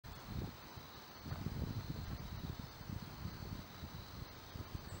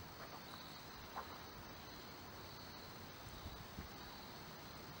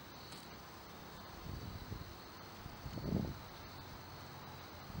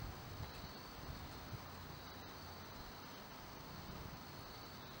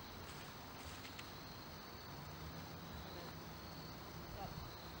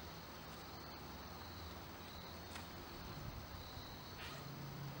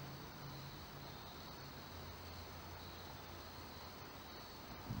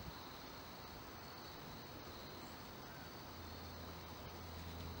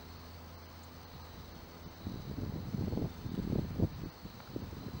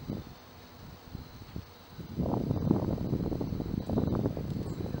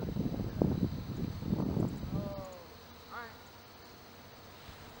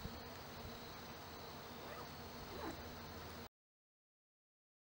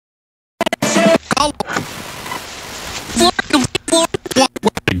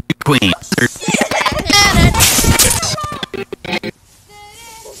Queen.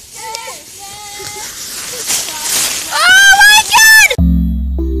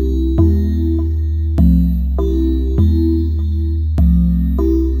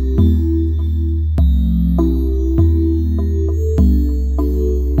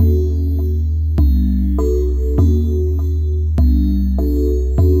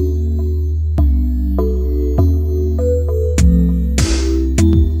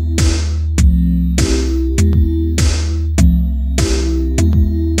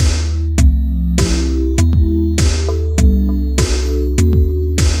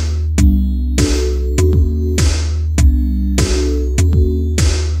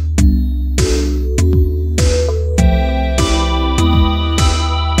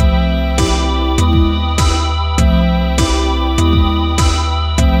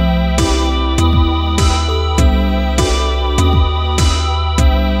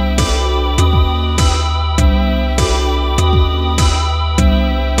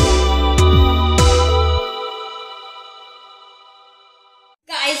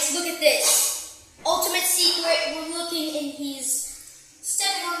 Guys, look at this. Ultimate secret, we're looking and he's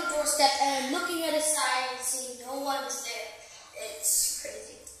stepping on the doorstep and looking at his side and seeing no one is there. It's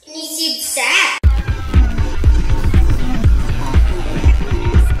crazy. And he seems sad.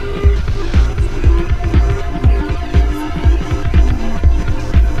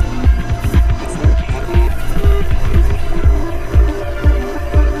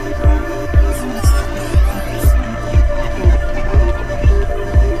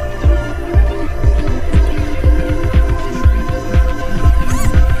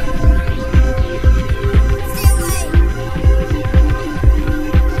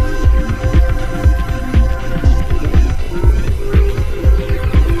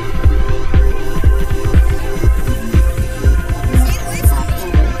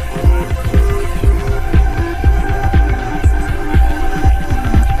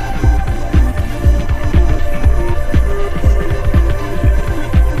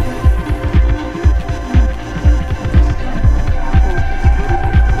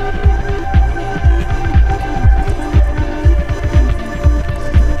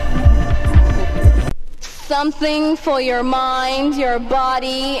 Something for your mind, your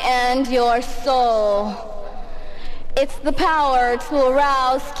body, and your soul. It's the power to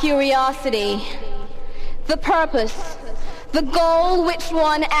arouse curiosity, the purpose, the goal which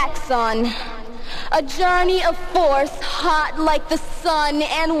one acts on. A journey of force, hot like the sun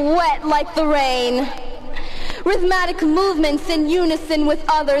and wet like the rain. Rhythmic movements in unison with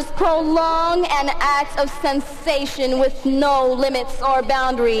others prolong an act of sensation with no limits or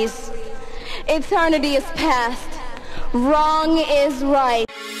boundaries. Eternity is past. Wrong is right.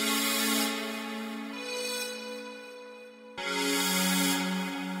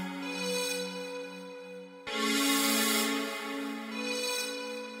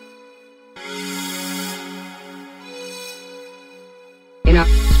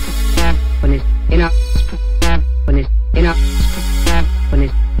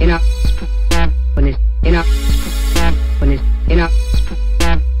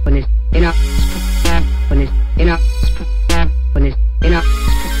 Enough.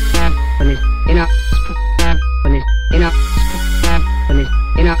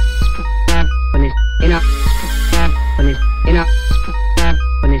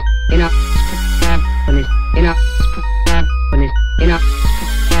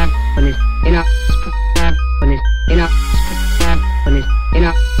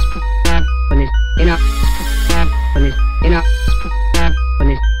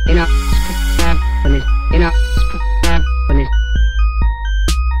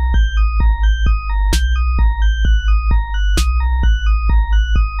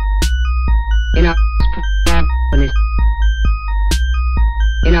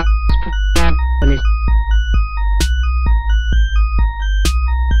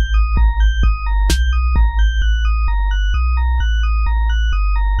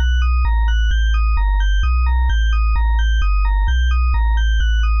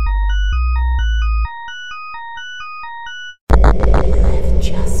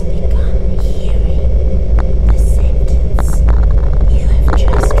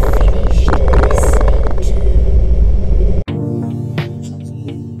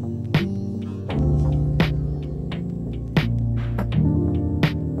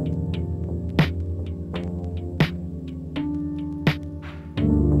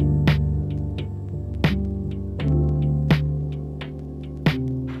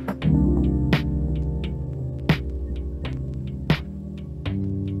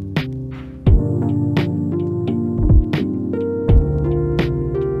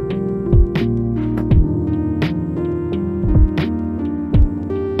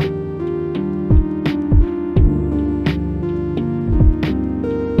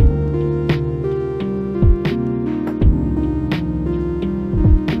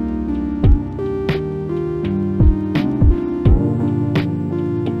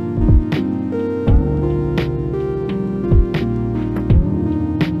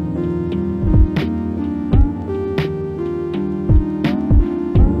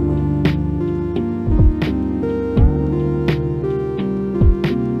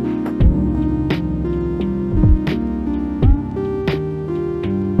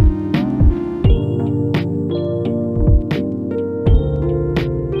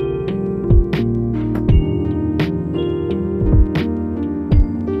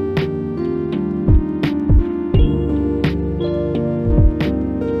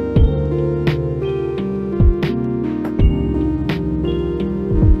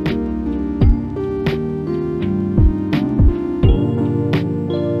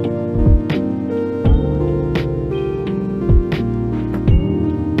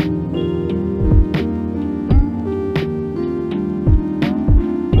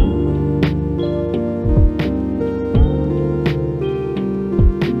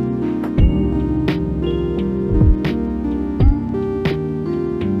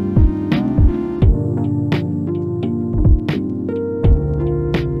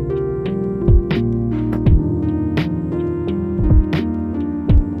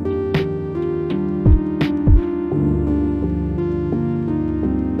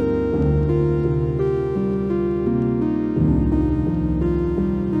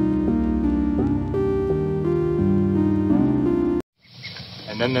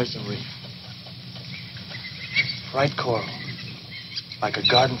 then there's the reef. Bright coral, like a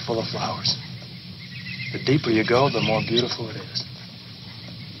garden full of flowers. The deeper you go, the more beautiful it is.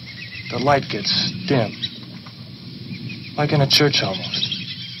 The light gets dim, like in a church almost.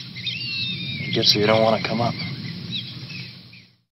 It gets so you don't want to come up.